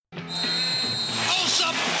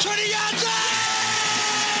Some 20 yards out!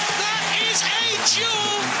 That is a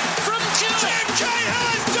jewel from Tim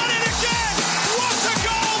Cahill. Done it again! What a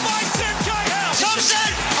goal by Tim Cahill!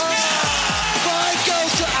 Thompson! Five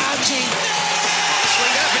goals to Archie.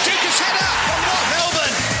 Swing out, Paducah's header from what?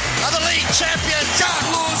 Melbourne are the league champions.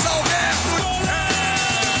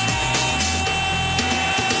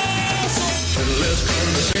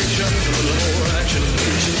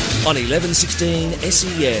 On 1116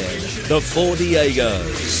 SEN, the Four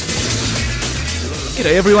Diegos.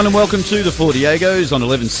 G'day everyone and welcome to the Four Diegos on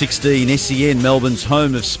 1116 SEN, Melbourne's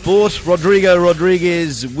home of sport. Rodrigo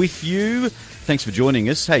Rodriguez with you. Thanks for joining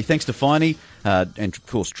us. Hey, thanks to Finey and of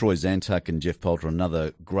course Troy Zantuck and Jeff Poulter.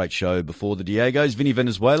 Another great show before the Diegos. Vinny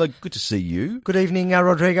Venezuela, good to see you. Good evening,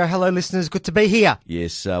 Rodrigo. Hello listeners, good to be here.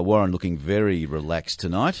 Yes, Warren looking very relaxed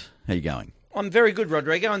tonight. How you going? I'm very good,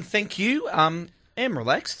 Rodrigo, and thank you. Am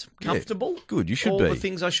relaxed, comfortable. Yeah, good, you should all be. All the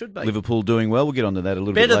things I should be. Liverpool doing well. We'll get on to that a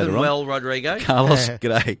little bit later on. Better than well, Rodrigo. Carlos,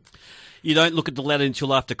 g'day. You don't look at the ladder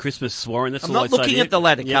until after Christmas, Warren. That's I'm all not looking at the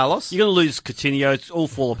ladder, Carlos. You're going to lose Coutinho. It's all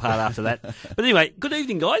fall apart after that. But anyway, good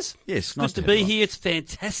evening, guys. Yes, good nice to to be have you here. It's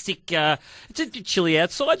fantastic. It's a bit chilly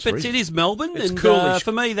outside, but it is Melbourne. It's and coolish.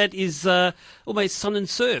 for me, that is almost sun and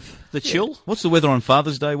surf, the chill. What's the weather on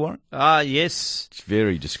Father's Day, Warren? Yes. It's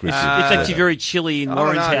very descriptive. It's actually very chilly in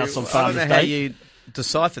Warren's house on Father's Day. I don't know how you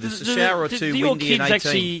decipher this. A shower or two, do windy your and kids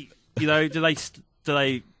 18. actually, do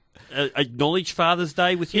they acknowledge Father's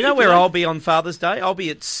Day with you? You know where I'll be on Father's Day? I'll be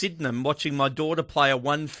at Sydenham watching my daughter play a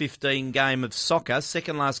 1:15 game of soccer,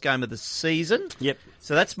 second last game of the season. Yep.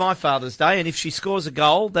 So that's my Father's Day, and if she scores a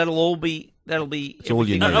goal, that'll be. It's all you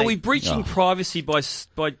everything need. I Are we need. breaching privacy by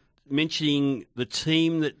mentioning the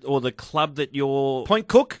team that or the club that you're? Point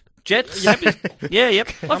Cook? Jets? Yep.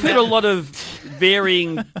 I've heard a lot of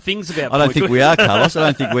varying things about. I don't Point think Cook. we are, Carlos. I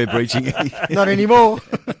don't think we're breaching anything. Not anymore.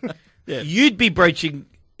 You'd be breaching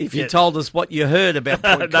if you told us what you heard about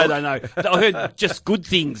Point Cook. No. I heard just good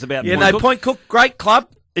things about. Yeah, Point Cook. Point Cook, great club.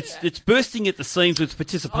 It's bursting at the seams with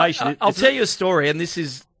participation. I'll tell you a story, and this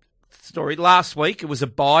is the story. Last week, it was a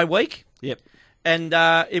bye week. Yep. And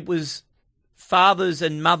it was fathers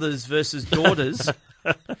and mothers versus daughters.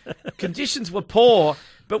 Conditions were poor,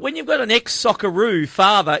 but when you've got an ex-Socceroo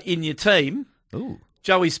father in your team, Ooh.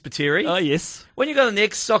 Joey Spiteri, Oh yes. when you've got an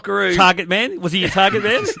ex-Socceroo... Target man? Was he a target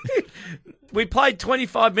man? We played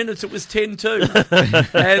 25 minutes, it was 10-2.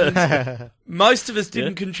 And most of us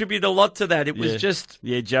didn't contribute a lot to that. It was just...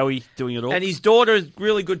 Yeah, Joey doing it all. And his daughter is a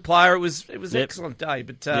really good player. It was an excellent day.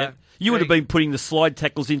 But Yep. You would have been putting the slide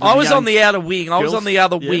tackles into. I was on the outer wing. I was girls. on the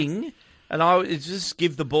other Yeah. wing, and I would just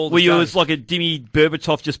give the ball to Were you Joey. as like a Dimmy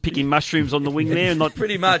Berbatov just picking mushrooms on the wing there and not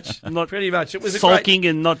Pretty much. Not Pretty much. It was sulking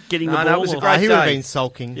and not getting the ball? No, it was a or- great He would have day. been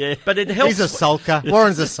sulking. Yeah. But it helps. He's a sulker.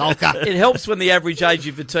 Warren's a sulker. It helps when the average age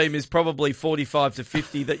of the team is probably 45 to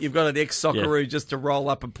 50 that you've got an ex-Socceroo just to roll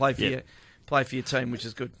up and play for your team, which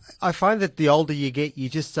is good. I find that the older you get, you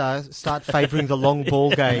just start favouring the long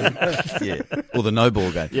ball game. Yeah, or the no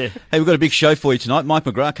ball game. Yeah. Hey, we've got a big show for you tonight. Mike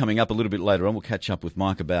McGrath coming up a little bit later on. We'll catch up with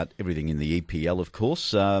Mike about everything in the EPL, of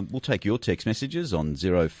course. We'll take your text messages on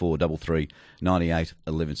 0433 98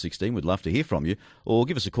 1116. We'd love to hear from you. Or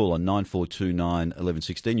give us a call on 9429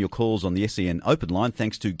 1116. Your calls on the SEN open line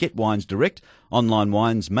thanks to Get Wines Direct. Online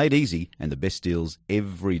wines made easy and the best deals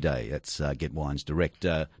every day. That's Get Wines Direct,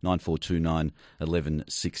 9429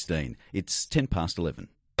 1116. It's 10 past 11.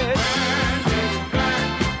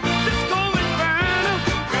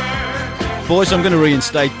 Boys, I'm going to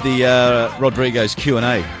reinstate the Rodrigo's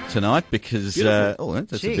Q&A tonight because that's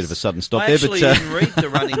a bit of a sudden stop I there. actually But didn't read the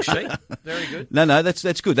running sheet. Very good. no,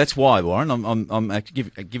 that's good. That's why, Warren. I'm actually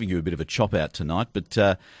giving you a bit of a chop out tonight.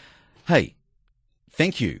 But hey,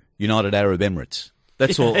 thank you, United Arab Emirates.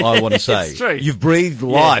 That's all I want to say. It's true. You've breathed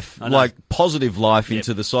life, I know. like positive life,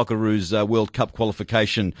 into the Socceroos World Cup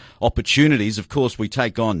qualification opportunities. Of course, we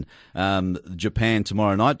take on Japan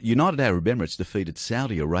tomorrow night. United Arab Emirates defeated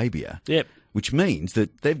Saudi Arabia, Yep. which means that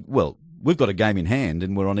we've got a game in hand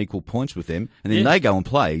and we're on equal points with them, and then they go and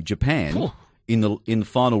play Japan in the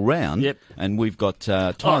final round, Yep. and we've got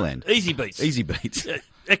Thailand. Oh, easy beats. Easy beats.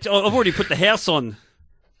 Actually, I've already put the house on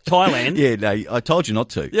Thailand. Yeah, no, I told you not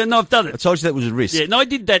to. Yeah, no, I've done I it. told you that was a risk. Yeah, no, I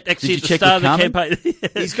did that actually Did at you the check start of with the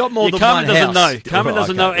campaign. He's got more than Carmen one doesn't house. know. Carmen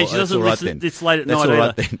doesn't know, and she well, doesn't that's all right listen then. this late at That's night all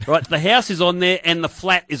right either. then. Right, the house is on there and the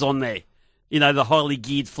flat is on there. You know, the highly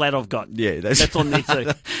geared flat I've got. Yeah, that's on there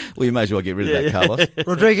too. Well, you may as well get rid of that, Carlos.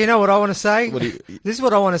 Rodrigo, you know what I want to say? What do This is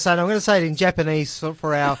what I want to say, and I'm going to say it in Japanese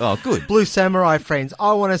for our good. Blue Samurai friends.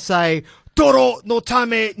 I want to say, Toro no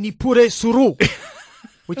tame ni pure suru.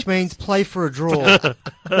 which means play for a draw.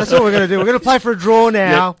 That's what we're going to do. We're going to play for a draw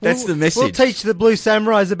now. Yeah, that's the message. We'll teach the Blue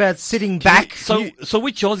Samurais about sitting back. So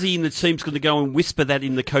which Aussie in the team's going to go and whisper that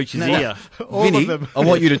in the coach's ear? All Vinny, of them. I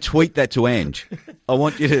want you to tweet that to Ange. I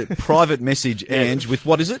want you to private message Ange with,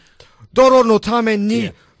 what is it? Doro no tame ni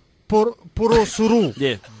Yeah. puro suru.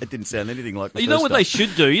 Yeah. It didn't sound anything like the You know first what time. they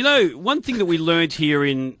should do? You know, one thing that we learned here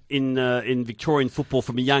in Victorian football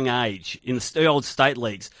from a young age, in the old state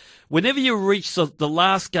leagues, whenever you reach the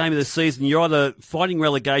last game of the season, you're either fighting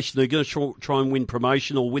relegation or you're going to try and win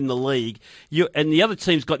promotion or win the league, and the other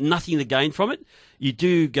team's got nothing to gain from it, you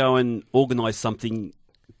do go and organise something,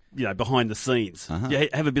 behind the scenes. You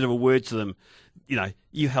have a bit of a word to them.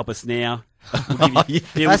 You help us now. We'll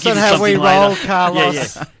give you, That's we'll not give you how we something roll, later.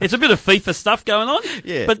 Carlos. Yeah. It's a bit of FIFA stuff going on.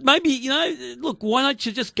 Yeah. But maybe, look, why don't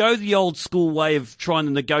you just go the old school way of trying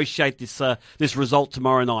to negotiate this result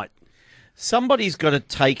tomorrow night? Somebody's got to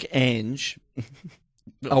take Ange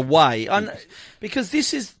away, because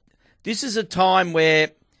this is a time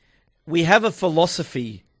where we have a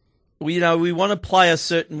philosophy. We want to play a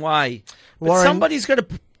certain way, but Warren- somebody's got to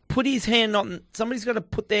put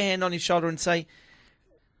their hand on his shoulder and say,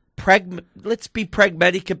 let's be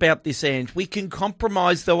pragmatic about this, Ange. We can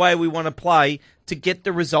compromise the way we want to play to get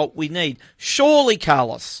the result we need. Surely,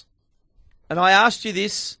 Carlos, and I asked you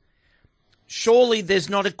this, surely there's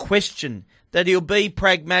not a question that he'll be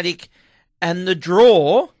pragmatic and the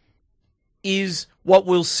draw is what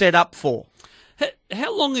we'll set up for.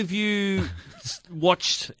 How long have you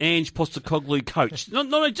watched Ange Postecoglou coach?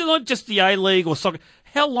 Not just the A-League or soccer.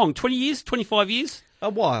 How long? 20 years? 25 years? A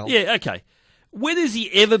while. Yeah, okay. When has he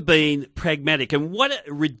ever been pragmatic? And what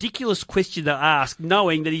a ridiculous question to ask,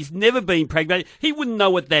 knowing that he's never been pragmatic. He wouldn't know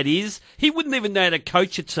what that is. He wouldn't even know how to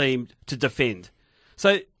coach a team to defend.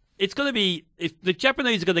 So it's going to be, if the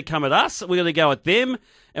Japanese are going to come at us, we're going to go at them,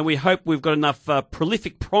 and we hope we've got enough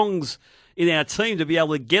prolific prongs in our team to be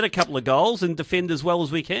able to get a couple of goals and defend as well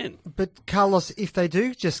as we can. But Carlos, if they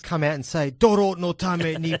do just come out and say Doro no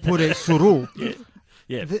tame ni pure suru,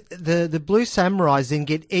 Yeah. the Blue Samurais then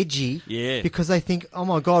get edgy, Yeah. because they think, oh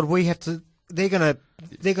my God, we have to. They're gonna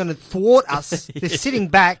thwart us. They're sitting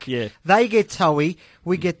back. Yeah. They get toey.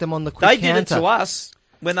 We get them on the quick They counter. did it to us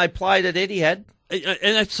when they played at Etihad.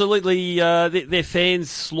 And absolutely, their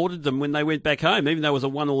fans slaughtered them when they went back home, even though it was a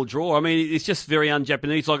 1-1 draw. I mean, it's just very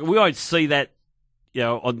un-Japanese. Like, we won't see that,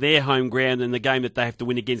 on their home ground in the game that they have to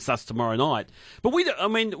win against us tomorrow night. But we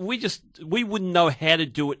wouldn't know how to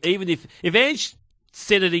do it, even if Ange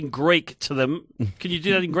said it in Greek to them. Can you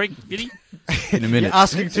do that in Greek, Vinny? In a minute. You're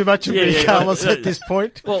asking too much of me, Carlos, at this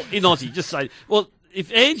point. Well, in Aussie, just say,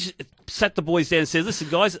 if Ange sat the boys down and said, listen,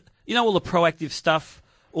 guys, all the proactive stuff,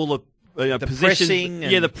 all the possession, pressing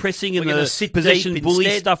and the pressing and we're gonna the sit possession deep bully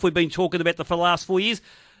instead. stuff we've been talking about for the last 4 years,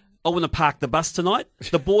 I want to park the bus tonight.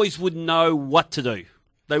 The boys wouldn't know what to do.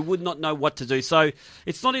 They would not know what to do. So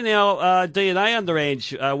it's not in our DNA under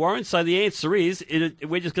Ange, Warren. So the answer is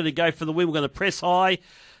we're just going to go for the win. We're going to press high,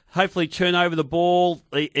 hopefully turn over the ball,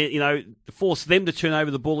 force them to turn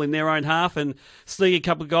over the ball in their own half and sneak a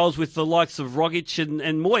couple of goals with the likes of Rogic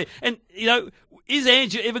and Moy. And, is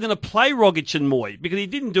Ange ever going to play Rogic and Moy? Because he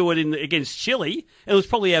didn't do it against Chile. It was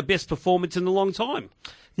probably our best performance in a long time.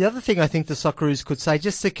 The other thing I think the Socceroos could say,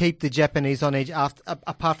 just to keep the Japanese on edge,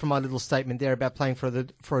 apart from my little statement there about playing for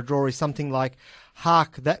a draw, is something like,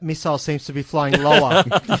 "Hark, that missile seems to be flying lower."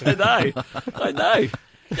 I know.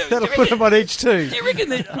 That'll put them on edge too. Do you reckon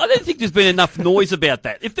that? I don't think there's been enough noise about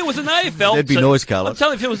that. If there was an AFL, There'd be noise, Carlos. I'm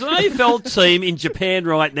telling you, if there was an AFL team in Japan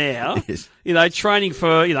right now, Yes. training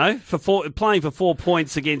for playing for 4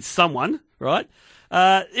 points against someone, right?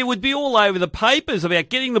 It would be all over the papers about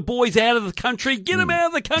getting the boys out of the country. Get them out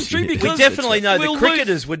of the country because We definitely know we'll the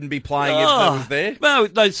cricketers wouldn't be playing if they was there. No,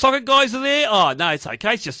 those soccer guys are there. Oh no, it's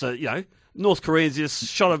okay. It's just North Korea's just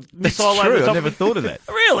shot a That's missile over true. the top. I never thought of that.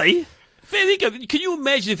 Really? Can you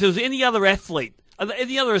imagine if there was any other athlete,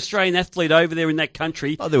 any other Australian athlete over there in that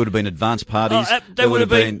country? Oh, there would have been advance parties. There would have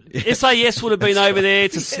been SAS would have been over there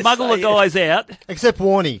to smuggle the guys out. Except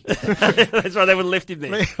Warney. That's right, they would have left him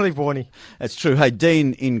there. Leave Warney. That's true. Hey,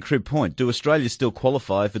 Dean in Crib Point, do Australia still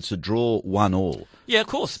qualify if it's a draw 1-1? Yeah, of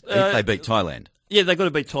course. If they beat Thailand? Yeah, they've got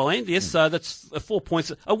to beat Thailand. Yes, that's 4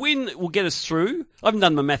 points. A win will get us through. I haven't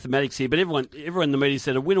done my mathematics here, but everyone in the media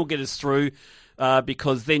said a win will get us through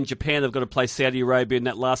because then Japan have got to play Saudi Arabia in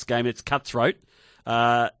that last game. It's cutthroat.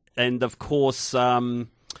 And, of course,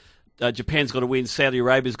 Japan's got to win. Saudi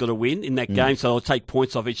Arabia's got to win in that game, so they'll take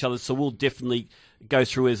points off each other. So we'll definitely go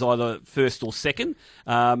through as either first or second.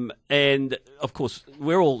 And, of course,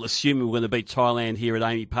 we're all assuming we're going to beat Thailand here at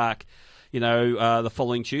Amy Park, the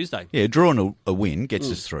following Tuesday. Yeah, draw and a win gets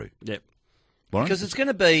us through. Yep. Warren? Because it's going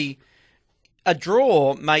to be a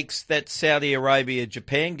draw makes that Saudi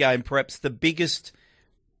Arabia-Japan game perhaps the biggest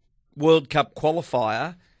World Cup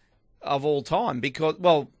qualifier of all time. Because,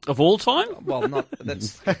 Of all time? not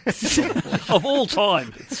that's Of all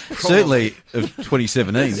time. Certainly of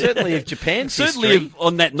 2017. certainly of Japan's Certainly history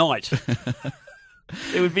on that night.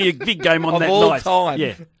 It would be a big game on of that all night. time.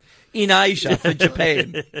 Yeah. In Asia for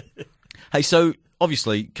Japan. Hey, so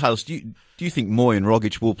obviously, Carlos, do you think Moy and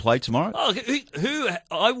Rogic will play tomorrow? Oh, who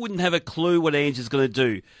I wouldn't have a clue what Ange is going to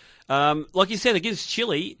do. Like you said, against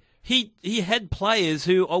Chile, he had players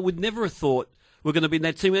who I would never have thought were going to be in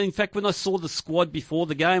that team. In fact, when I saw the squad before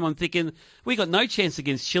the game, I'm thinking we got no chance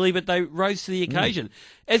against Chile, but they rose to the occasion.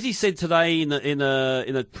 As he said today in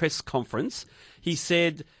a press conference, he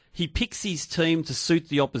said he picks his team to suit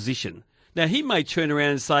the opposition. Now, he may turn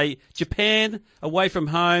around and say, Japan, away from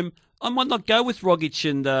home, I might not go with Rogic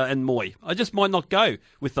and Moy. I just might not go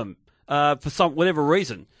with them for whatever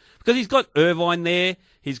reason. Because he's got Irvine there,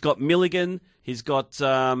 he's got Milligan, he's got,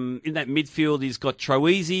 in that midfield, he's got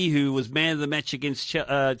Troisi, who was man of the match against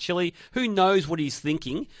Chile. Who knows what he's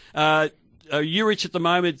thinking? Juric at the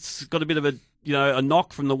moment's got a bit of a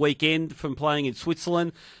knock from the weekend from playing in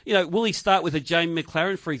Switzerland. Will he start with a Jamie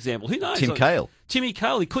McLaren, for example? Who knows? Tim Cahill. Timmy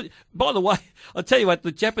Cahill, he could. By the way, I'll tell you what,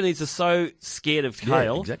 the Japanese are so scared of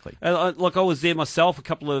Cahill. Yeah, exactly. And I was there myself a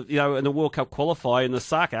couple of, in the World Cup qualifier in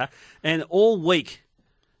Osaka, and all week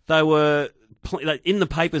they were in the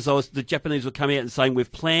papers. The Japanese were coming out and saying,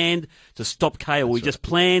 "We've planned to stop Cahill. We just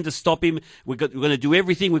planned to stop him. We're going to do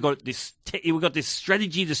everything. We've got this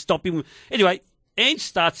strategy to stop him." Anyway, Ange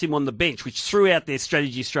starts him on the bench, which threw out their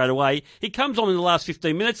strategy straight away. He comes on in the last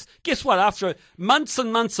 15 minutes. Guess what? After months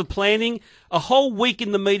and months of planning, a whole week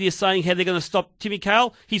in the media saying how they're going to stop Timmy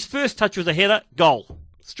Cahill, his first touch was a header, goal,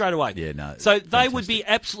 straight away. Yeah, no. So they fantastic. would be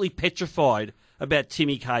absolutely petrified about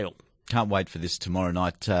Timmy Cahill. Can't wait for this tomorrow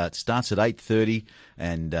night. It starts at 8:30,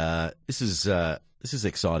 and this is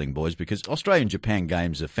exciting, boys, because Australia and Japan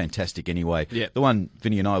games are fantastic anyway. Yeah. The one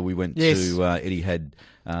Vinny and I we went Yes. to Etihad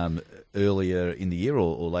earlier in the year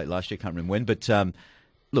or late last year, can't remember when. But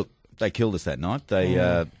look, they killed us that night.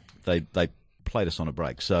 They played us on a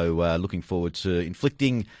break. So looking forward to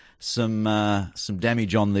inflicting some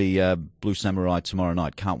damage on the Blue Samurai tomorrow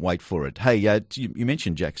night. Can't wait for it. Hey, you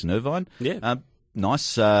mentioned Jackson Irvine. Yeah.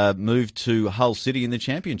 Nice move to Hull City in the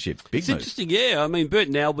championship. Big It's move. interesting, yeah. I mean,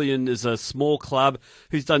 Burton Albion is a small club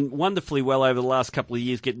who's done wonderfully well over the last couple of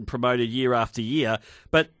years, getting promoted year after year,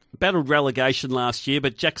 but battled relegation last year.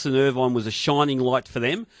 But Jackson Irvine was a shining light for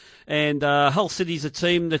them. And Hull City's a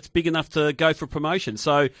team that's big enough to go for promotion.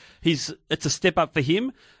 So it's a step up for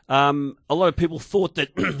him. A lot of people thought that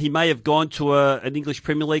he may have gone to an English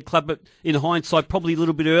Premier League club, but in hindsight, probably a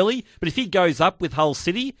little bit early. But if he goes up with Hull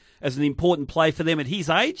City as an important player for them at his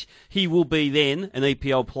age, he will be then an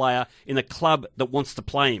EPL player in a club that wants to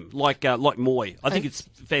play him, like Moy. I think it's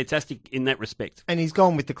fantastic in that respect. And he's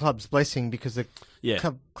gone with the club's blessing because the Yeah.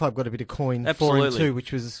 club got a bit of coin Absolutely. 4-2,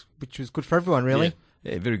 which was good for everyone, really. Yeah.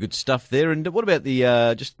 Yeah, very good stuff there. And what about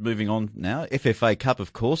the, just moving on now, FFA Cup,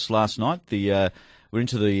 of course, last night. We're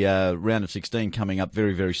into the round of 16 coming up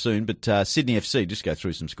very, very soon. But Sydney FC, just go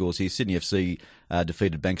through some scores here. Sydney FC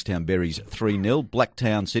defeated Bankstown Berries 3-0.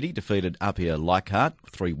 Blacktown City defeated Apia Leichhardt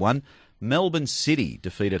 3-1. Melbourne City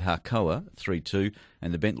defeated Harcoa 3-2.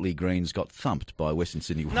 And the Bentley Greens got thumped by Western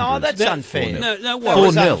Sydney No, Wanderers. that's unfair. 4-0. No, That Warren.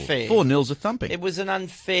 was 4-0. unfair. 4-0's a thumping. It was an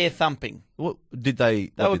unfair thumping. What, did they?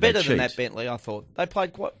 They what, were did better cheat? than that Bentley, I thought. They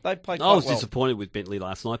played quite I well. was disappointed with Bentley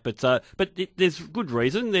last night, but there's good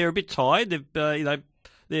reason. They're a bit tired.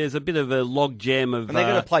 There's a bit of a log jam of. And they're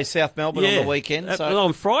going to play South Melbourne on the weekend. So.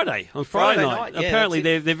 On Friday. On Friday night. night, yeah, Apparently,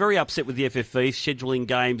 that's they're very upset with the FFV scheduling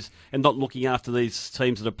games and not looking after these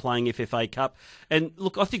teams that are playing FFA Cup. And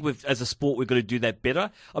look, I think as a sport, we've got to do that better.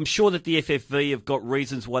 I'm sure that the FFV have got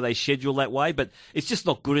reasons why they schedule that way, but it's just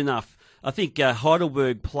not good enough. I think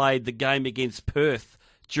Heidelberg played the game against Perth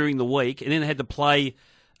during the week and then had to play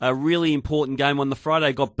a really important game on the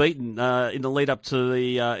Friday. Got beaten in the lead up to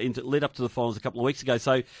the finals a couple of weeks ago.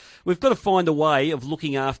 So we've got to find a way of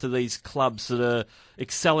looking after these clubs that are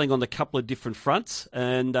excelling on a couple of different fronts.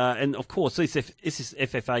 And of course, this is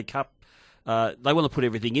FFA Cup. They want to put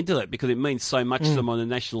everything into that because it means so much to them on a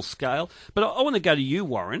national scale. But I want to go to you,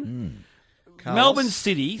 Warren. Carlos. Melbourne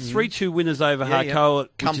City, 3-2 winners over Harcoa, which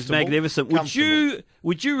is Comfortable. magnificent.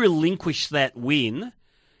 Would you relinquish that win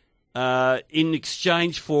in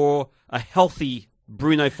exchange for a healthy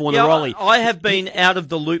Bruno Fornaroli? I have been out of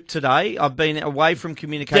the loop today. I've been away from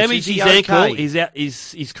communication. Damaged Is his he ankle. okay? He's out.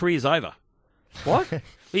 His career's over. What?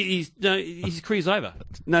 His career's over.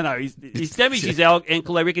 No, he's damaged his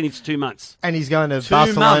ankle. They reckon it's 2 months. And he's going to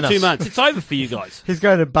Barcelona. 2 months. It's over for you guys. He's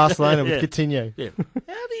going to Barcelona Yeah. with Coutinho. Yeah.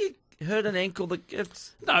 How do you hurt an ankle that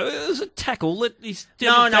gets... No, it was a tackle. He's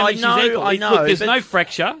No, I damaged his know, ankle. I know, Look, there's but- no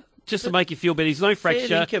fracture. Just to make you feel better, there's no fracture,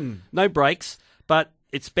 dinkum. no breaks, but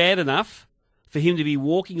it's bad enough for him to be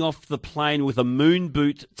walking off the plane with a moon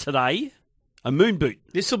boot today. A moon boot.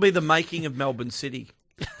 This will be the making of Melbourne City.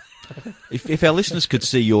 If our listeners could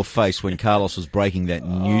see your face when Carlos was breaking that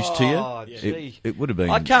news to you, it would have been.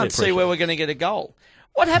 I can't see impressive. where we're going to get a goal.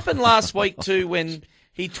 What happened last week, too, when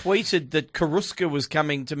he tweeted that Karuska was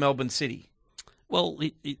coming to Melbourne City? Well,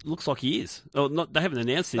 it looks like he is. Oh, not, they haven't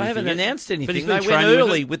announced anything. They haven't yet, announced but anything. he's They been went training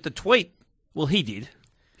early it. with the tweet. Well, he did.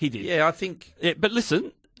 He did. Yeah, I think... Yeah, but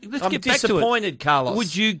listen, let's I'm get back to it. disappointed, Carlos.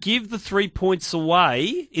 Would you give the 3 points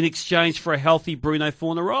away in exchange for a healthy Bruno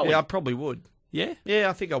Fornaroli? Yeah, I probably would. Yeah? Yeah,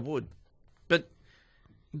 I think I would. But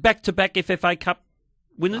Back-to-back FFA Cup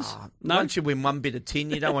winners? No? once you win one bit of tin,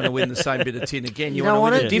 you don't want to win the same bit of tin again. You, don't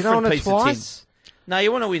want to win it? a You don't different want it piece of tin. twice? No,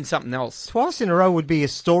 you want to win something else. Twice in a row would be a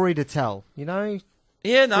story to tell, you know?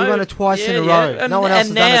 Yeah, no. We won it twice in a yeah. row. And, No one else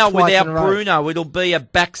and has done it now, twice without in a row. Bruno, it'll be a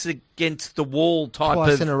backs against the wall type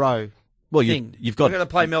Twice of in a row. Well, thing. you've got. We're going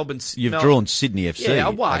to play Melbourne. You've drawn Sydney FC. Yeah,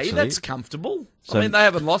 away. actually. That's comfortable. So- I mean, they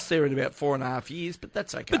haven't lost there in about 4.5 years, but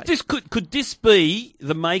that's okay. But this could this be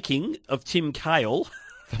the making of Tim Cahill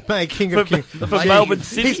Making of King. for Melbourne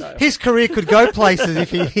City? His career could go places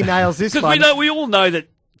if he nails this Because one. we all know that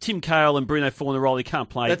Tim Cahill and Bruno Fornaroli can't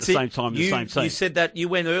play That's at the it. same time in the same team. You said that. You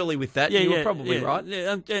went early with that. You were probably right.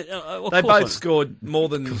 Yeah, of They course both not. scored more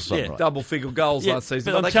than I'm right. double-figure goals Yeah, last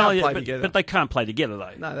season, but but I'm they can't telling you, play but, together. But they can't play together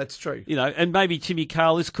though. No, that's true. You know, and maybe Timmy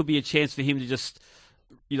Cahill, this could be a chance for him to just,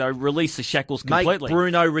 release the shackles Make completely.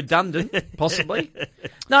 Bruno redundant, possibly.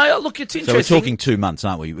 No, look, it's So interesting. we're talking 2 months,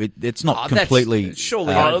 aren't we? It's not that's completely.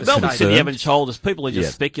 surely Oh, overstated. Melbourne City confirmed. haven't told us. People are just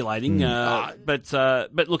Yeah. speculating.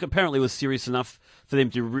 But look, apparently it was serious enough for them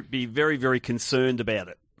to be very, very concerned about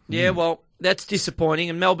it. Yeah, well, that's disappointing.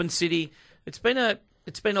 And Melbourne City, it's been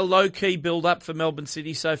a low key build up for Melbourne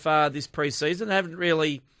City so far this pre-season. They haven't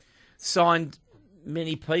really signed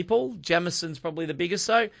many people. Jamison's probably the biggest.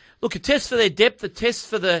 So look, a test for their depth, a test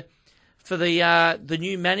for the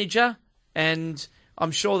new manager, and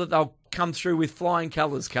I'm sure that they'll come through with flying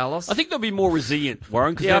colours, Carlos. I think they'll be more resilient,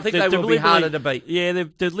 Warren. 'cause Yeah, I think they will be harder to beat. Yeah,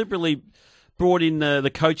 they've deliberately brought in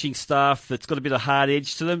the coaching staff that's got a bit of hard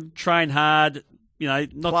edge to them. Train hard, not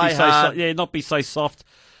Play be so hard. not be so soft.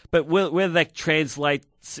 But whether that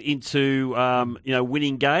translates into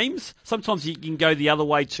winning games, sometimes you can go the other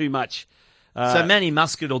way too much. So Manny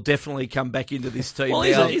Muscat will definitely come back into this team. Well,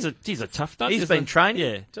 now. he's a tough nut. He's isn't been he? training.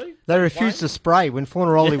 Yeah. too. They refused to spray when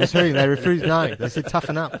Fornaroli was hurting. They refused. No, they said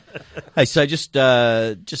toughen up. Hey, so just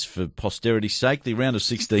for posterity's sake, the round of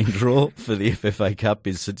 16 draw for the FFA Cup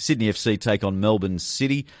is Sydney FC take on Melbourne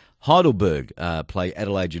City. Heidelberg play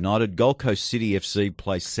Adelaide United. Gold Coast City FC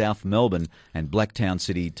play South Melbourne, and Blacktown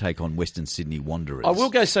City take on Western Sydney Wanderers. I will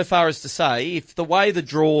go so far as to say, if the way the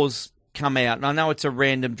draws come out, and I know it's a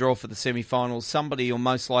random draw for the semi-finals, somebody will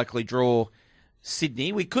most likely draw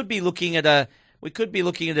Sydney. We could be looking at a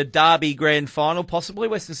derby grand final, possibly.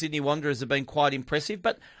 Western Sydney Wanderers have been quite impressive,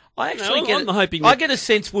 but I actually I'm hoping I that- get a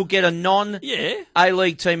sense we'll get a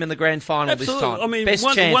non-A-League team in the grand final Absolutely. this time. I mean, Best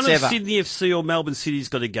one chance of ever. Sydney FC or Melbourne City's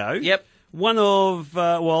got to go. Yep. One of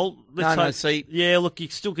let's No, hope, see. Yeah, look, you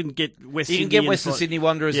still can get Western. You can get Western Sydney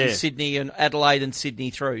Wanderers and Sydney and Adelaide and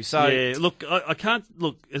Sydney through. So yeah, look, I can't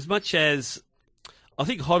look as much as I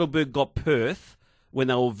think Heidelberg got Perth when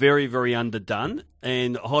they were very, very underdone,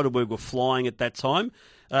 and Heidelberg were flying at that time.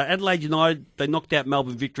 Adelaide United, they knocked out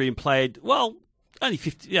Melbourne Victory and played well. Only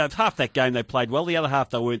 50, half that game they played well. The other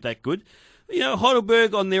half they weren't that good.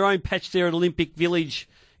 Heidelberg on their own patch there at Olympic Village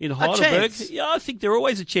in Heidelberg. chance. Yeah, I think they're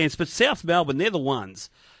always a chance. But South Melbourne, they're the ones.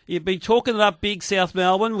 You've been talking it up big, South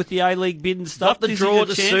Melbourne, with the A-League bid and stuff. Got the This is draw your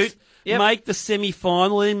to chance. suit. Yep. Make the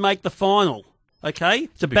semi-final and make the final. Okay?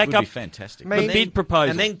 To Would back be up fantastic. Mate, the bid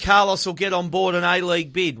proposal. And then Carlos will get on board an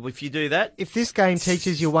A-League bid if you do that. If this game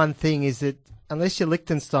teaches you one thing, is that unless you're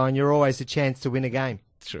Liechtenstein, you're always a chance to win a game.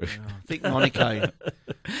 True. I think Monaco.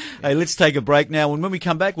 Hey, let's take a break now, and when we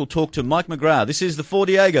come back, we'll talk to Mike McGrath. This is the Four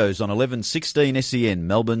Diegos on 1116 SEN,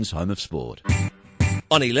 Melbourne's home of sport.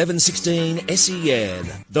 On 1116 SEN,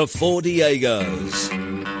 the Four Diegos.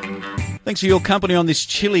 Thanks for your company on this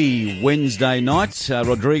chilly Wednesday night.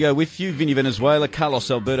 Rodrigo with you, Vinny Venezuela,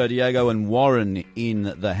 Carlos Alberto Diego and Warren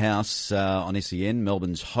in the house on SEN,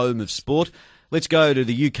 Melbourne's home of sport. Let's go to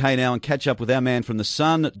the UK now and catch up with our man from the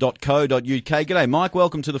sun.co.uk. G'day, Mike.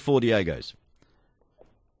 Welcome to the Four Diegos.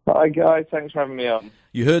 Hi guys, thanks for having me on.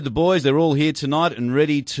 You heard the boys; they're all here tonight and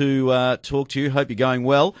ready to talk to you. Hope you're going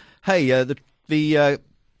well. Hey, the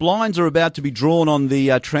blinds are about to be drawn on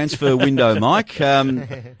the transfer window, Mike.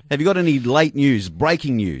 Have you got any late news,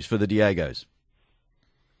 breaking news for the Diegos?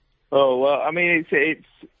 Oh well, I mean, it's.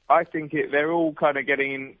 I think they're all kind of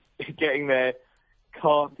getting their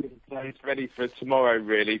cards in place, ready for tomorrow.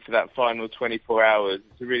 Really, for that final 24 hours.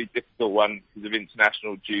 It's a really difficult one because of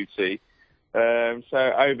international duty. So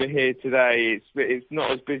over here today, it's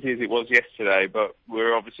not as busy as it was yesterday, but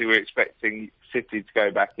we're expecting City to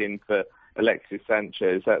go back in for Alexis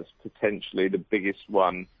Sanchez. That's potentially the biggest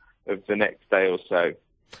one of the next day or so.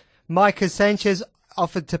 Mike, has Sanchez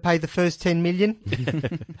offered to pay the first 10 million?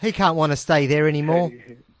 He can't want to stay there anymore.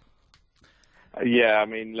 Yeah, I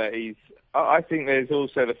mean, I think there's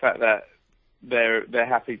also the fact that they're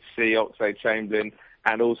happy to see Oxlade-Chamberlain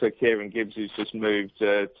and also Kieran Gibbs, who's just moved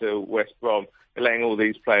to West Brom. They're letting all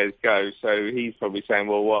these players go, so he's probably saying,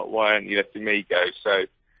 "Well, why aren't you letting me go?" So,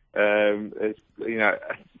 it's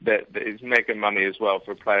mega money as well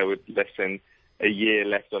for a player with less than a year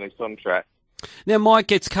left on his contract. Now,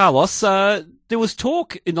 Mike, it's Carlos. There was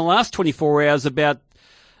talk in the last 24 hours about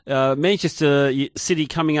Manchester City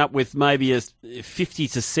coming up with maybe a 50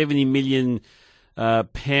 to 70 million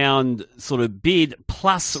pound sort of bid,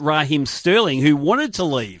 plus Raheem Sterling, who wanted to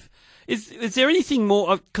leave. Is there anything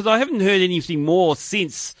more? Because I haven't heard anything more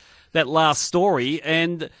since that last story,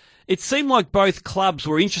 and it seemed like both clubs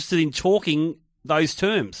were interested in talking those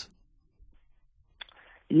terms.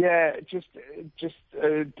 Yeah, just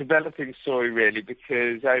a developing story really,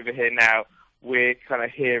 because over here now we're kind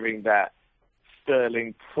of hearing that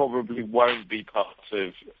Sterling probably won't be part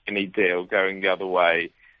of any deal going the other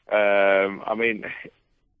way. I mean,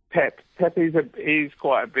 Pep is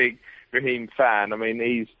quite a big Raheem fan. I mean,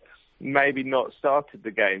 he's maybe not started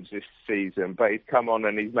the games this season, but he's come on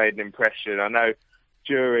and he's made an impression. I know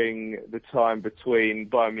during the time between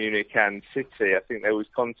Bayern Munich and City, I think there was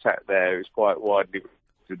contact there. It was quite widely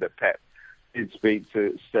reported that Pep did speak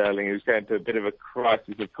to Sterling. He was going through a bit of a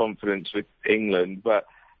crisis of confidence with England, but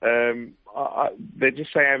they're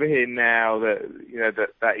just saying over here now that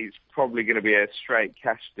that is probably going to be a straight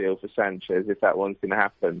cash deal for Sanchez if that one's going to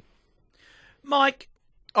happen. Mike,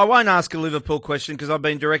 I won't ask a Liverpool question because I've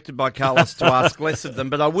been directed by Carlos to ask less of them,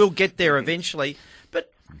 but I will get there eventually.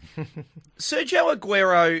 But Sergio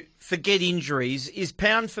Aguero, forget injuries, is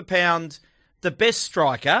pound for pound the best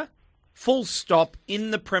striker, full stop, in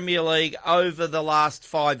the Premier League over the last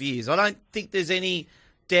 5 years. I don't think there's any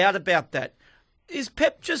doubt about that. Is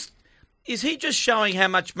he just showing how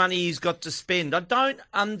much money he's got to spend? I don't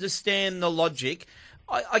understand the logic.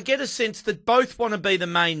 I get a sense that both want to be the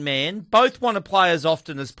main man, both want to play as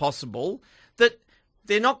often as possible, that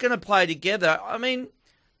they're not going to play together. I mean,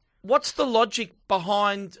 what's the logic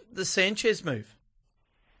behind the Sanchez move?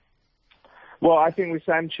 Well, I think with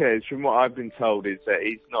Sanchez, from what I've been told, is that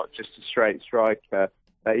he's not just a straight striker.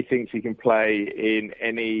 That he thinks he can play in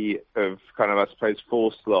any of kind of, I suppose,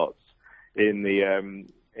 four slots in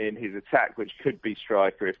his attack, which could be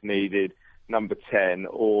striker if needed, number 10,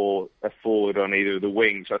 or a forward on either of the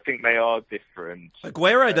wings. I think they are different.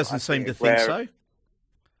 Aguero doesn't seem to think so.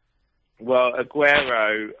 Well,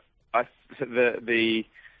 Aguero, the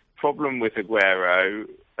problem with Aguero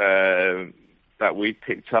that we've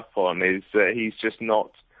picked up on is that he's just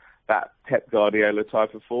not that Pep Guardiola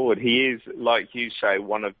type of forward. He is, like you say,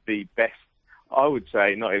 one of the best, I would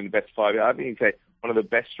say, not even the best five, I think he'd say one of the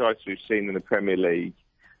best strikers we've seen in the Premier League.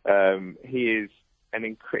 He is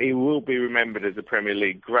he will be remembered as a Premier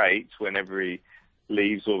League great whenever he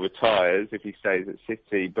leaves or retires if he stays at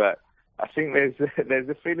City. But I think there's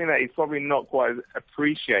a feeling that he's probably not quite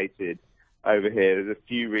appreciated over here. There's a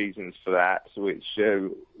few reasons for that,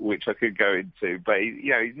 which I could go into. But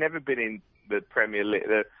he's never been in the Premier League,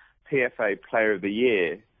 the PFA Player of the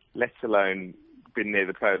Year, let alone been near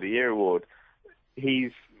the Player of the Year award.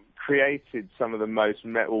 He's created some of the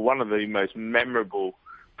one of the most memorable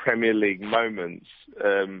Premier League moments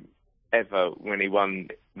ever when he won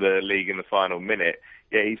the league in the final minute.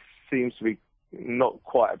 Yeah, he seems to be not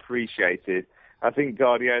quite appreciated. I think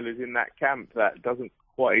Guardiola's in that camp that doesn't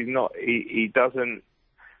quite. He doesn't.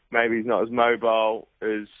 Maybe he's not as mobile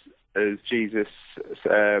as Jesus,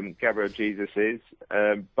 Gabriel Jesus is,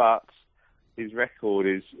 but his record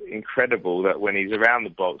is incredible. That when he's around the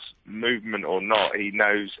box, movement or not, he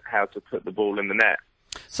knows how to put the ball in the net.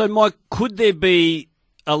 So, Mike, could there be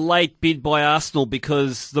a late bid by Arsenal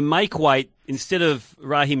because the make weight, instead of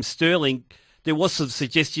Raheem Sterling, there was some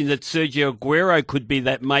suggestion that Sergio Aguero could be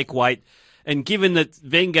that make weight, and given that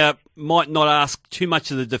Wenger might not ask too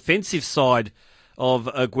much of the defensive side of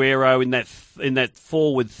Aguero in that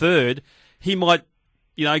forward third, he might,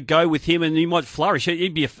 go with him and he might flourish.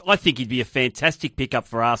 I think he'd be a fantastic pickup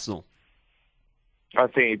for Arsenal. I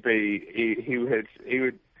think he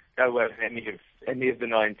would go well with any of the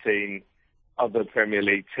 19 other Premier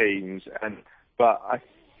League teams, but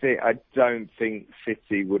I don't think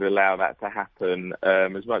City would allow that to happen.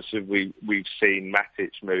 As much as we've seen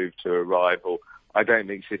Matic move to a rival, I don't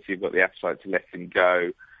think City have got the appetite to let him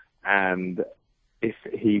go. And if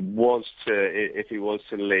he was to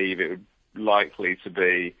leave, it would likely to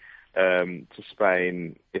be to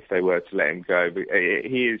Spain if they were to let him go. But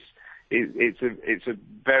it's a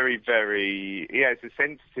very, very it's a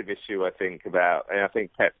sensitive issue. I think and I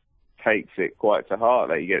think Pep takes it quite to heart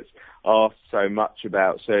that he gets asked so much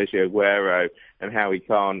about Sergio Aguero and how he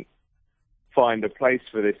can't find a place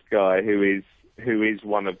for this guy who is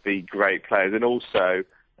one of the great players, and also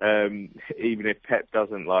even if Pep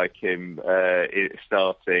doesn't like him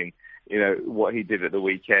starting, what he did at the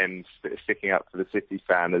weekend, sticking up for the City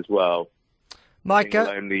fan as well, Mike, will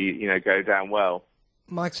only go down well.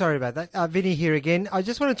 Mike, sorry about that. Vinny here again. I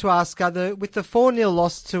just wanted to ask, with the 4-0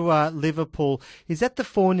 loss to Liverpool, is that the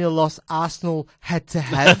 4-0 loss Arsenal had to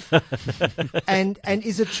have? and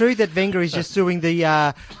is it true that Wenger is just doing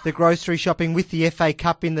the grocery shopping with the FA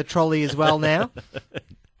Cup in the trolley as well now?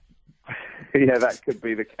 Yeah, that could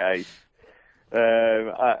be the case.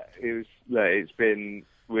 It's been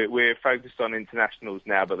we're focused on internationals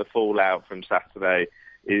now, but the fallout from Sunday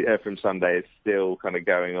is still kind of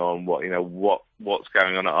going on. What's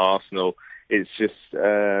going on at Arsenal? It's just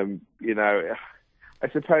I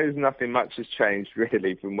suppose nothing much has changed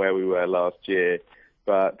really from where we were last year,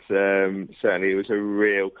 but certainly it was a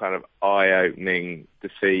real kind of eye-opening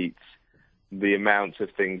defeat. The amount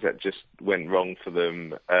of things that just went wrong for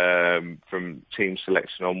them from team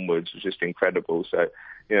selection onwards was just incredible. So,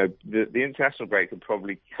 the international break has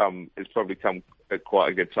probably come at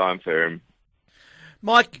quite a good time for him.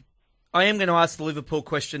 Mike, I am going to ask the Liverpool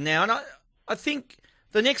question now, and I think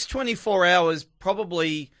the next 24 hours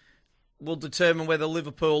probably will determine whether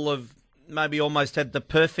Liverpool have maybe almost had the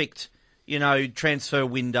perfect, transfer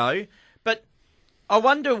window. But I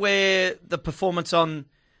wonder where the performance on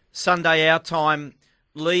Sunday, our time,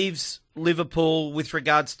 leaves Liverpool with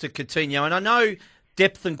regards to Coutinho. And I know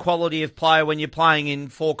depth and quality of player when you're playing in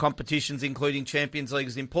 4 competitions, including Champions League,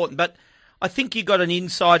 is important. But I think you got an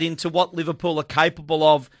insight into what Liverpool are capable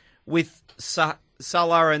of with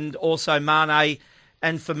Salah and also Mane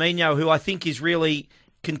and Firmino, who I think is really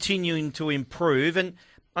continuing to improve. And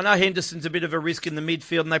I know Henderson's a bit of a risk in the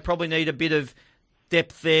midfield, and they probably need a bit of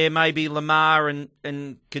depth there. Maybe Lamar and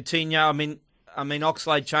Coutinho. I mean,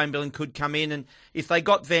 Oxlade-Chamberlain could come in, and if they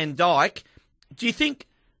got Van Dijk, do you think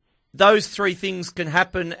those 3 things can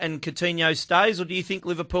happen and Coutinho stays, or do you think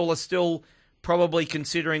Liverpool are still probably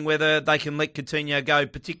considering whether they can let Coutinho go,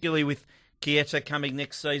 particularly with Chiesa coming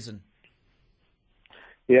next season?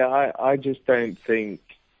 Yeah, I just don't think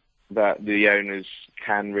that the owners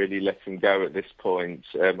can really let him go at this point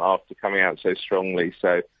after coming out so strongly.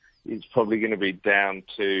 So it's probably going to be down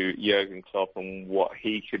to Jurgen Klopp and what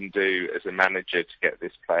he can do as a manager to get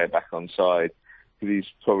this player back on side. Because he's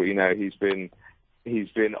probably, he's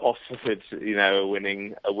been offered, a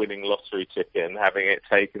winning lottery ticket and having it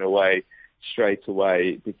taken away straight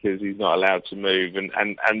away because he's not allowed to move.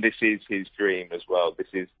 And this is his dream as well. This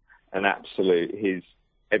is an absolute,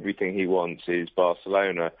 everything he wants is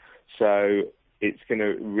Barcelona. So it's going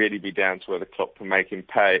to really be down to whether Klopp can make him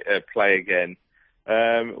play again.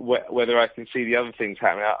 Whether I can see the other things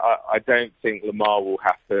happening, I don't think Lamar will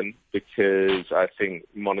happen because I think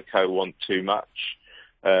Monaco want too much,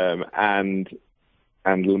 and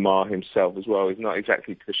Lamar himself as well is not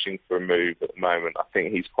exactly pushing for a move at the moment. I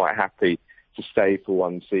think he's quite happy to stay for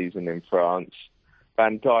one season in France.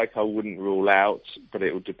 Van Dijk I wouldn't rule out, but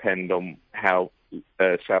it will depend on how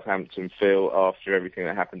Southampton feel after everything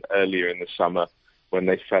that happened earlier in the summer when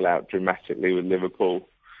they fell out dramatically with Liverpool.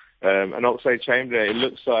 And Oxlade-Chamberlain, it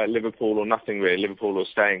looks like Liverpool or nothing really. Liverpool are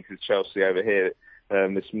staying because Chelsea over here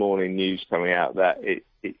this morning, news coming out that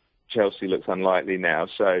Chelsea looks unlikely now.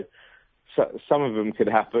 So some of them could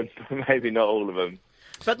happen, but maybe not all of them.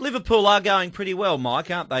 But Liverpool are going pretty well,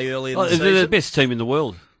 Mike, aren't they, early in the season? They're the best team in the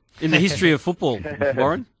world, in the history of football,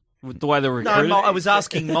 Warren, with the way they're recruited. No, I was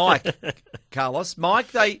asking Mike, Carlos.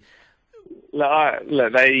 Mike, that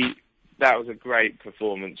was a great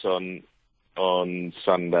performance on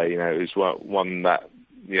Sunday. It was one that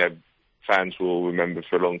fans will remember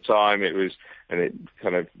for a long time. It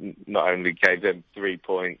kind of not only gave them 3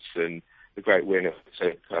 points and the great win, it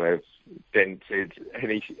also kind of dented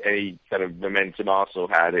any kind of momentum Arsenal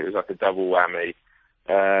had. It was like a double whammy.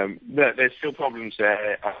 There's still problems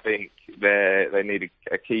there. I think they need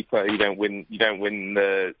a keeper. You don't win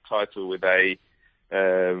the title with a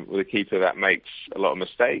keeper that makes a lot of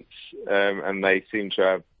mistakes, and they seem to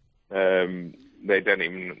have. They don't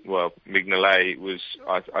even. Well, Mignolet was,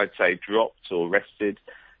 I'd say, dropped or rested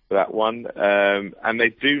for that one, and they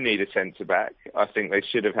do need a centre back. I think they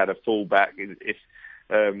should have had a full back if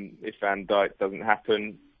Van Dijk doesn't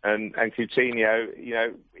happen. And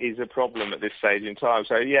Coutinho, is a problem at this stage in time.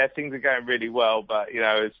 So yeah, things are going really well, but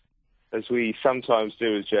as we sometimes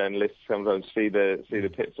do as journalists, sometimes see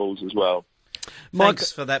the pitfalls as well. Mike,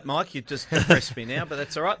 thanks for that, Mike. You just depressed me now, but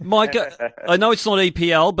that's all right. Mike, I know it's not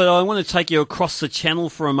EPL, but I want to take you across the channel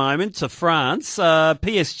for a moment to France.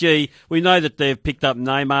 PSG, we know that they've picked up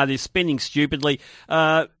Neymar. They're spending stupidly.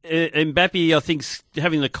 Mbappe, I think,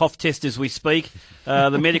 having the cough test as we speak.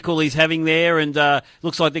 The medical he's having there, and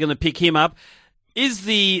looks like they're going to pick him up. Is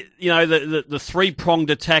the three-pronged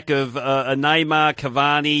attack of a Neymar,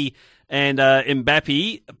 Cavani, and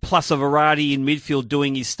Mbappe, plus a Verratti in midfield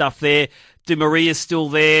doing his stuff there? Di Maria's still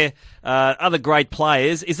there, other great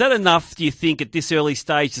players. Is that enough, do you think, at this early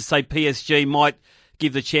stage to say PSG might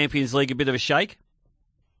give the Champions League a bit of a shake?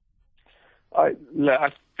 I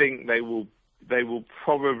think they will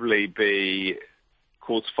probably be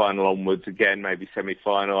quarter-final onwards again, maybe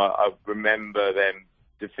semi-final. I remember them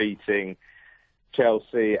defeating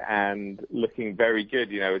Chelsea and looking very good,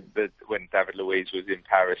 when David Luiz was in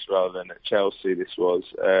Paris rather than at Chelsea, this was.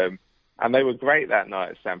 And they were great that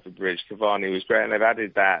night at Stamford Bridge. Cavani was great, and they've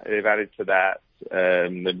added to that.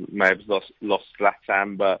 They may have lost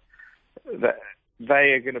Zlatan, but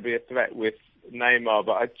they are going to be a threat with Neymar.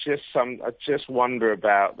 But I just wonder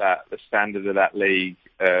about the standard of that league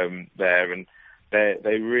there, and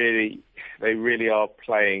they really are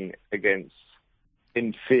playing against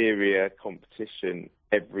inferior competition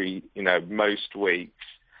most weeks,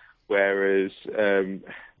 whereas.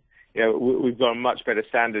 We've got a much better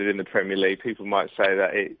standard in the Premier League. People might say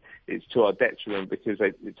that it's to our detriment because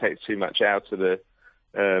it takes too much out of the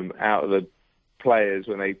players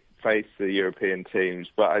when they face the European teams.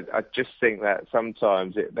 But I just think that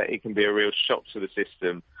sometimes it can be a real shock to the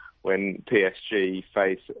system when PSG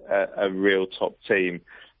face a real top team.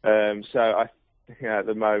 So at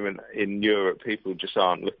the moment in Europe, people just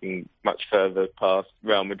aren't looking much further past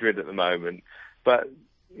Real Madrid at the moment. But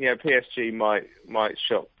PSG might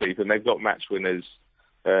shock people, and they've got match winners,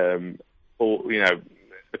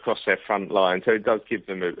 across their front line, so it does give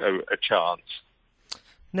them a chance.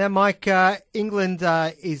 Now, Mike, England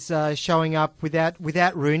is showing up without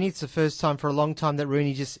Rooney. It's the first time for a long time that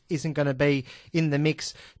Rooney just isn't going to be in the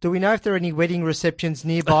mix. Do we know if there are any wedding receptions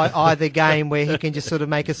nearby either game where he can just sort of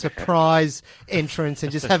make a surprise entrance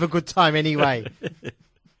and just have a good time anyway?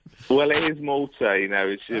 Well, it is Malta,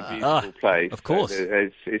 it's a beautiful place. Of course.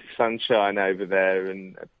 It's sunshine over there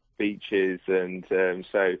and beaches, and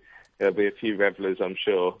so there'll be a few revellers, I'm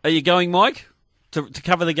sure. Are you going, Mike, to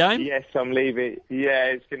cover the game? Yes, I'm leaving. Yeah,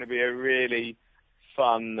 it's going to be a really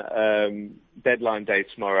fun deadline day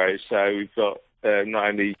tomorrow. So we've got not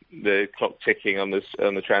only the clock ticking on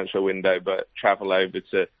the transfer window, but travel over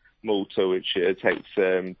to Malta, which takes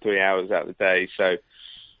 3 hours out of the day. So.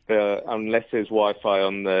 Unless there's Wi-Fi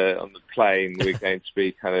on the plane, we're going to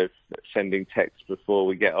be kind of sending texts before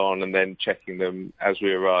we get on and then checking them as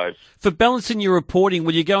we arrive. For balancing your reporting,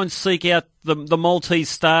 will you go and seek out the Maltese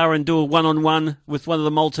star and do a one-on-one with one of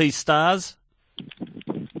the Maltese stars?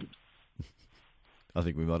 I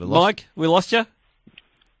think we might have lost. Mike, we lost you?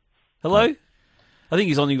 Hello? I think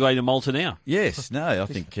he's on his way to Malta now. Yes, no, I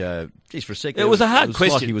think, geez, for a second. It was a hard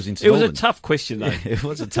question. Like he was in it was a tough question, though. Yeah, it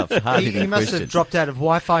was a tough, hard-hitting He must have dropped out of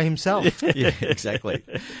Wi-Fi himself. Yeah, exactly.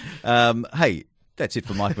 Hey, that's it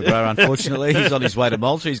for Mike McGrath, unfortunately. He's on his way to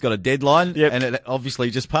Malta. He's got a deadline, and it obviously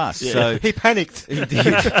just passed. Yeah. So he panicked. He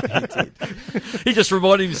did. He just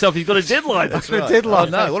reminded himself he's got a deadline. That's right. A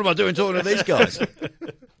deadline. Oh, no, what am I doing talking to these guys?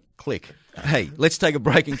 Click. Hey, let's take a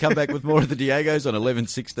break and come back with more of the Diegos on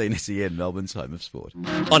 1116 SEN, Melbourne's home of sport.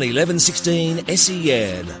 On 1116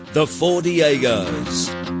 SEN, the Four Diegos.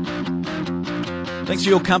 Thanks for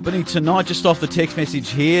your company tonight. Just off the text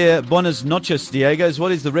message here, Buenas noches, Diegos.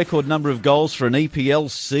 What is the record number of goals for an EPL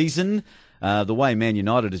season? The way Man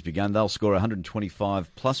United has begun, they'll score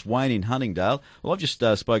 125 plus. Wayne in Huntingdale. Well, I've just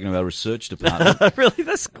spoken to our research department. Really?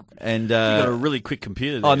 That's and you got a really quick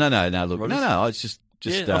computer there. Oh, no. Look, no. It's just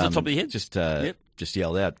off the top of your head. Just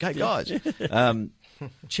yelled out, "Hey guys!"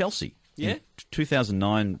 Chelsea, in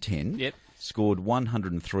 2009-10, scored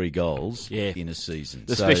 103 goals in a season.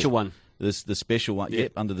 The special one. The special one,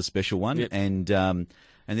 under the special one, and there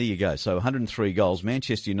you go. So 103 goals.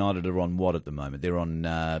 Manchester United are on what at the moment? They're on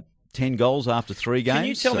 10 goals after 3 games. Can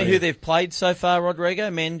you tell me who they've played so far, Rodrigo?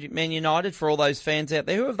 Man United, for all those fans out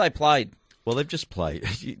there. Who have they played? Well, they've just played.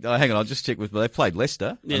 Oh, hang on, I'll just check with. They've played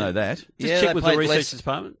Leicester. Yeah. I know that. Just check with the played research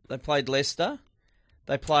department. They played Leicester.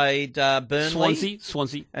 They played Burnley.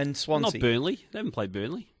 Swansea. And Swansea. Not Burnley. They haven't played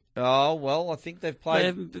Burnley. Oh, well, I think they've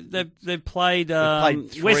played... They've played,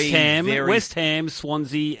 played three West Ham,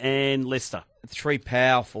 Swansea, and Leicester. 3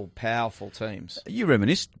 powerful teams. You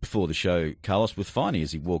reminisced before the show, Carlos, with Finey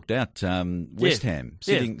as he walked out. West Ham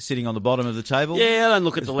sitting on the bottom of the table. Yeah, I don't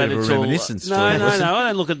look at It's the a bit ladder of a until reminiscence no, for you, no, wasn't no. I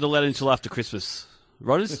don't look at the ladder until after Christmas.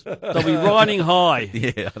 Rodders, they'll be riding high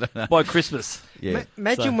Yeah, I don't know. by Christmas. Yeah.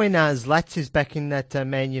 Imagine when Zlats is back in that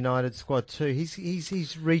Man United squad too.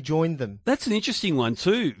 He's rejoined them. That's an interesting one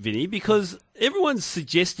too, Vinny, because everyone's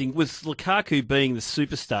suggesting, with Lukaku being the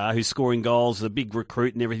superstar who's scoring goals, the big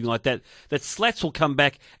recruit and everything like that, that Slats will come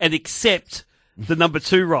back and accept the number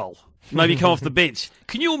 2 role, maybe come off the bench.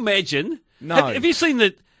 Can you imagine? No. Have you seen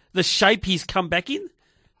the shape he's come back in?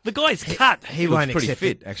 The guy's cut. He Looks won't pretty accept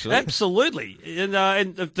fit, it. actually. Absolutely.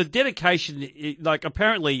 And the dedication, like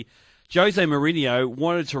apparently Jose Mourinho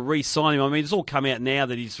wanted to re-sign him. I mean, it's all come out now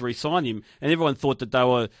that he's re-signed him, and everyone thought that they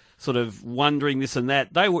were sort of wondering this and that.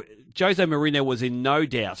 Jose Mourinho was in no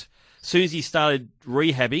doubt. As soon as he started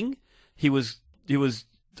rehabbing, he was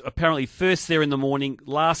apparently first there in the morning,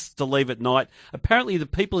 last to leave at night. Apparently the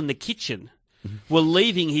people in the kitchen were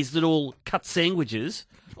leaving his little cut sandwiches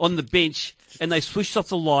on the bench, and they switched off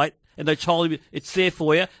the light, and they told him, it's there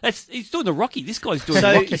for you. He's doing the Rocky. This guy's doing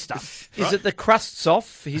Rocky stuff. Is it the crusts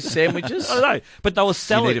off his sandwiches? I don't know, but they were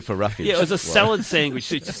salad. You need it for roughage. Yeah, it was a salad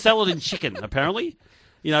sandwich. It's a salad and chicken, apparently.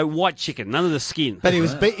 You know, white chicken, none of the skin. But he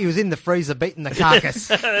was in the freezer beating the carcass.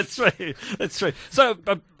 That's right. That's true. So,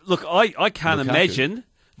 look, I can't Lukaku. imagine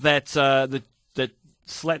that that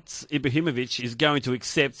Slats Ibrahimovic is going to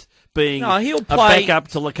accept being He'll a play backup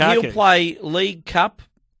to Lukaku. He'll play League Cup,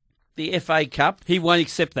 the FA Cup. He won't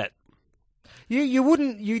accept that.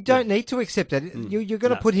 You don't need to accept it. You're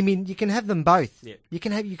going to put him in. You can have them both. Yeah. You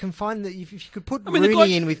can find that if you could put I mean, the Rooney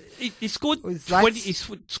guy, in with. he scored with 20. Zlats. He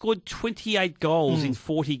scored 28 goals in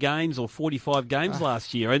 40 games or 45 games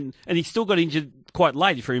last year, and he still got injured quite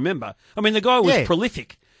late, if you remember. I mean, the guy was Yeah.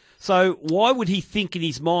 prolific. So why would he think in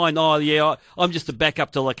his mind, I'm just a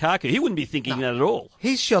backup to Lukaku? He wouldn't be thinking that at all.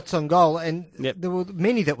 His shots on goal, and Yep. there were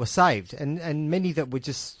many that were saved, and many that were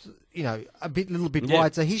just little bit Yep.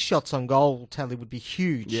 wide. So his shots on goal tally would be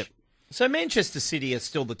huge. Yep. So Manchester City are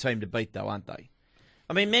still the team to beat, though, aren't they?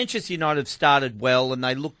 I mean, Manchester United have started well, and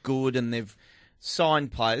they look good, and they've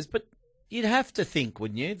signed players, but you'd have to think,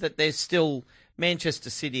 wouldn't you, that they're still... Manchester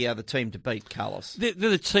City are the team to beat, Carlos. They're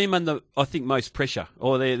the team under, I think, most pressure,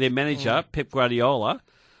 or their manager, Pep Guardiola.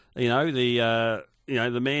 The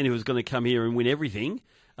man who was going to come here and win everything.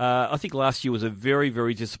 I think last year was a very,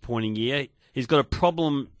 very disappointing year. He's got a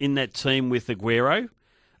problem in that team with Aguero.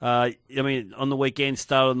 On the weekend,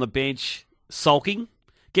 started on the bench, sulking,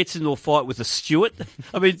 gets into a fight with a Stewart.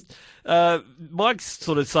 I mean, Mike's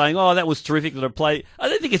sort of saying, that was terrific that I played. I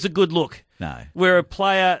don't think it's a good look. No. Where a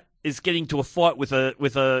player is getting to a fight with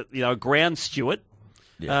a ground steward.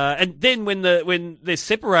 Yeah. And then when they're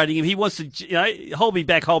separating him, he wants to hold me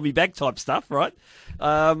back type stuff, right?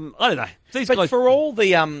 I don't know. These But guys, for all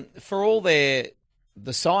the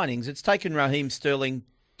signings, it's taken Raheem Sterling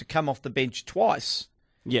to come off the bench twice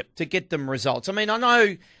yep. to get them results. I mean, I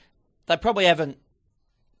know they probably haven't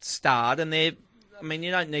starred, and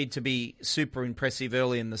you don't need to be super impressive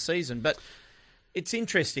early in the season, but it's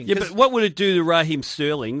interesting. Yeah, but what would it do to Raheem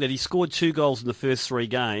Sterling that he scored 2 goals in the first 3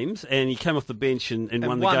 games and he came off the bench and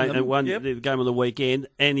won the game them, and won yep. the game on the weekend,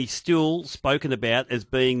 and he's still spoken about as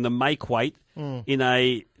being the make weight in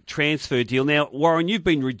a transfer deal. Now, Warren, you've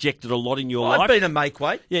been rejected a lot in your life. I've been a make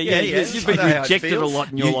weight. Yeah, you've I been know how it rejected a feels.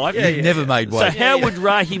 lot in your life. You've never made So way. how would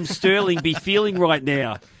Raheem Sterling be feeling right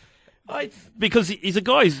now? Because he's a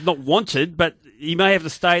guy who's not wanted, but he may have to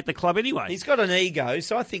stay at the club anyway. He's got an ego,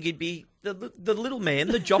 so I think he'd be the little man,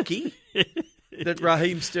 the jockey that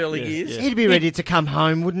Raheem Sterling is. He'd be ready to come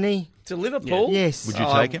home, wouldn't he? To Liverpool? Yes. Would you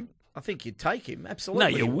take him? I think you'd take him, No,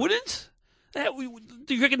 absolutely. you wouldn't.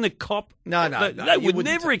 Do you reckon the cop? No, They you would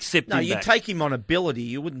wouldn't never accept No, him you'd back. take him on ability.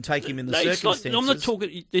 You wouldn't take him in the No, it's not, circumstances. I'm not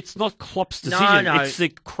talking. It's not Klopp's decision. No. It's the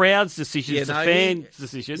crowd's decision. Yeah, it's the no, fans'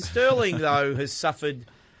 decision. Sterling, though, has suffered.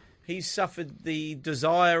 He's suffered the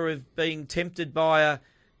desire of being tempted by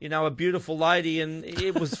a beautiful lady, and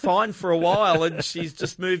it was fine for a while, and she's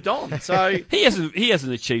just moved on. So He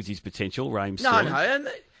hasn't achieved his potential, Raheem Sterling. no, and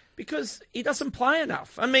because he doesn't play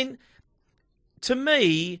enough. I mean, to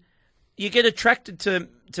me, you get attracted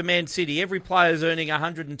to Man City. Every player's earning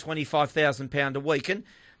 £125,000 a week, and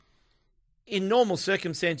in normal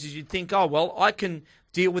circumstances, you'd think, oh, well, I can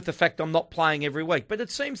deal with the fact I'm not playing every week. But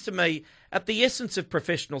it seems to me, at the essence of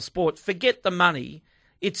professional sport, forget the money.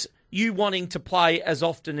 It's you wanting to play as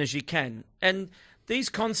often as you can. And these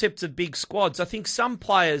concepts of big squads, I think some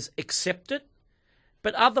players accept it,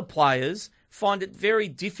 but other players find it very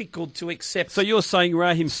difficult to accept. So you're saying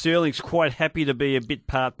Raheem Sterling's quite happy to be a bit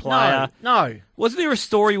part player? No. Wasn't there a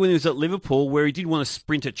story when he was at Liverpool where he did want to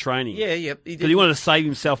sprint at training? Yeah. Because he wanted to save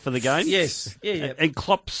himself for the game? Yes. Yeah. And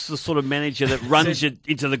Klopp's the sort of manager that runs you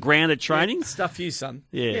into the ground at training? Stuff you, son.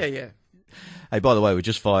 Yeah. Yeah. Hey, by the way, we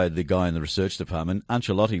just fired the guy in the research department.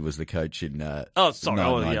 Ancelotti was the coach in. Oh, sorry.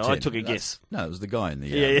 No, I took a guess. No, it was the guy in the.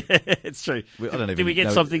 Yeah, it's true. I don't even Did we get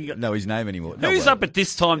know, something? know his name anymore. Who's up at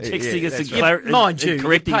this time texting us that's and, right. Mind you, you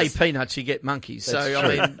correcting pay us? peanuts, you get monkeys. So, That's I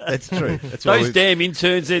true. mean, That's true. That's why Those we've- damn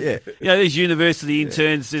interns, these university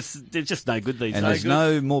interns, they're just no good these And days. there's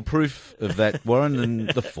no more proof of that, Warren, than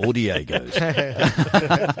the 4 Diegos.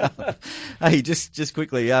 Hey, just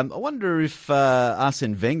quickly, I wonder if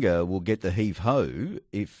Arsene Wenger will get the heave-ho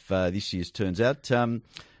if this year's turns out. Do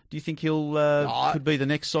you think he'll could be the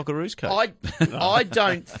next Socceroos coach? I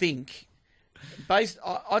don't think,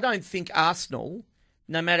 I don't think Arsenal,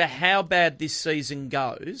 no matter how bad this season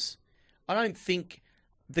goes, I don't think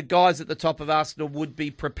the guys at the top of Arsenal would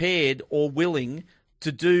be prepared or willing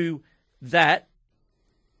to do that,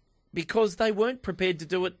 because they weren't prepared to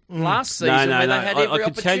do it last season when they had every I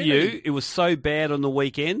can tell opportunity. you, it was so bad on the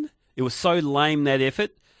weekend. It was so lame, that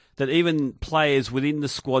effort, that even players within the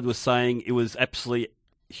squad were saying it was absolutely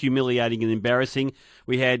humiliating and embarrassing.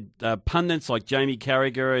 We had pundits like Jamie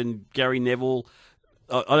Carragher and Gary Neville.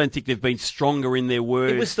 I don't think they've been stronger in their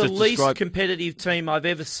words. It was the to least describe... competitive team I've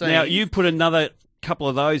ever seen. Now, you put another couple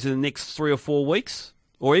of those in the next 3 or 4 weeks,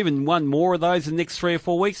 or even one more of those in the next 3 or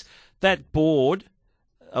 4 weeks, that board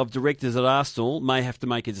of directors at Arsenal may have to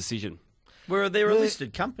make a decision. Where they're a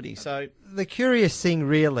listed company, so... The curious thing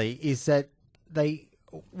really is that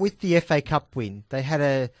with the FA Cup win, they had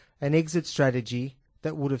an exit strategy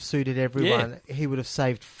that would have suited everyone. Yeah. He would have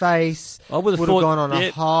saved face. I would have gone on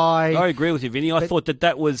a high. I agree with you, Vinny. I thought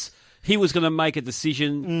that was he was going to make a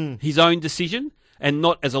decision, his own decision, and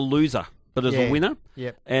not as a loser, but as a winner.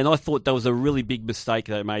 Yep. And I thought that was a really big mistake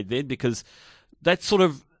they made there, because that's sort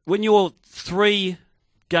of when you're 3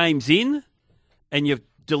 games in and you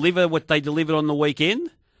deliver what they delivered on the weekend.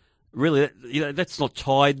 Really, that's not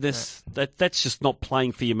tiredness. That's just not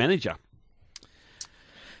playing for your manager.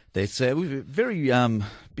 There's a very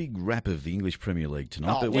big wrap of the English Premier League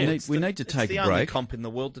tonight, but we need to take a break. It's the only comp in the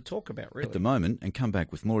world to talk about, really. At the moment, and come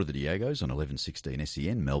back with more of the Diegos on 1116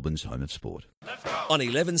 SEN, Melbourne's home of sport. On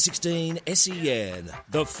 1116 SEN,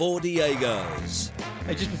 the 4 Diegos.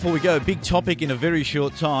 Hey, just before we go, big topic in a very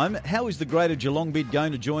short time. How is the Greater Geelong bid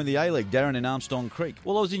going to join the A-League? Darren in Armstrong Creek.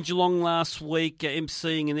 Well, I was in Geelong last week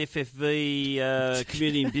emceeing an FFV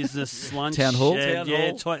community and business lunch. Town hall?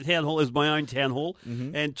 Town hall is my own town hall.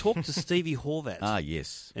 Mm-hmm. And talked to Stevie Horvat. Ah,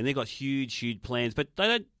 yes. And they've got huge plans, but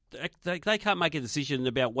they can't make a decision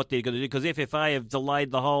about what they're going to do, because FFA have delayed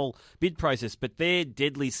the whole bid process, but they're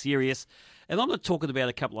deadly serious. And I'm not talking about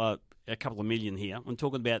a couple of million here. I'm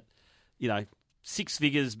talking about, 6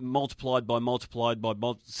 figures multiplied by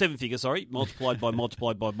 7 figures, multiplied by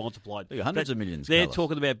multiplied. Hundreds of millions. They're Carlos.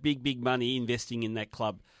 talking about big money investing in that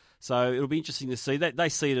club. So it'll be interesting to see. They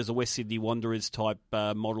see it as a West Sydney Wanderers type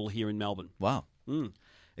model here in Melbourne. Wow.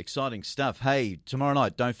 Exciting stuff. Hey, tomorrow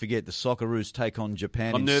night, don't forget the Socceroos take on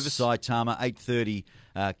Japan in Saitama, 8:30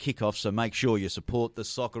 kickoff, so make sure you support the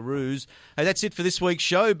Socceroos. Hey, that's it for this week's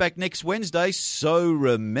show. Back next Wednesday, so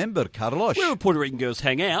remember, Carlos. Wherever Puerto Rican girls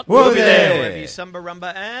hang out, We'll be there. Wherever you Samba,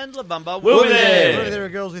 Rumba and La Bamba, We'll be there. Wherever there are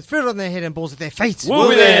girls with fruit on their head and balls at their feet. We'll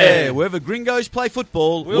be there. Wherever gringos play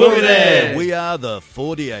football, We'll be there. We are the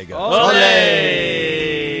 4 Diegos. Olé!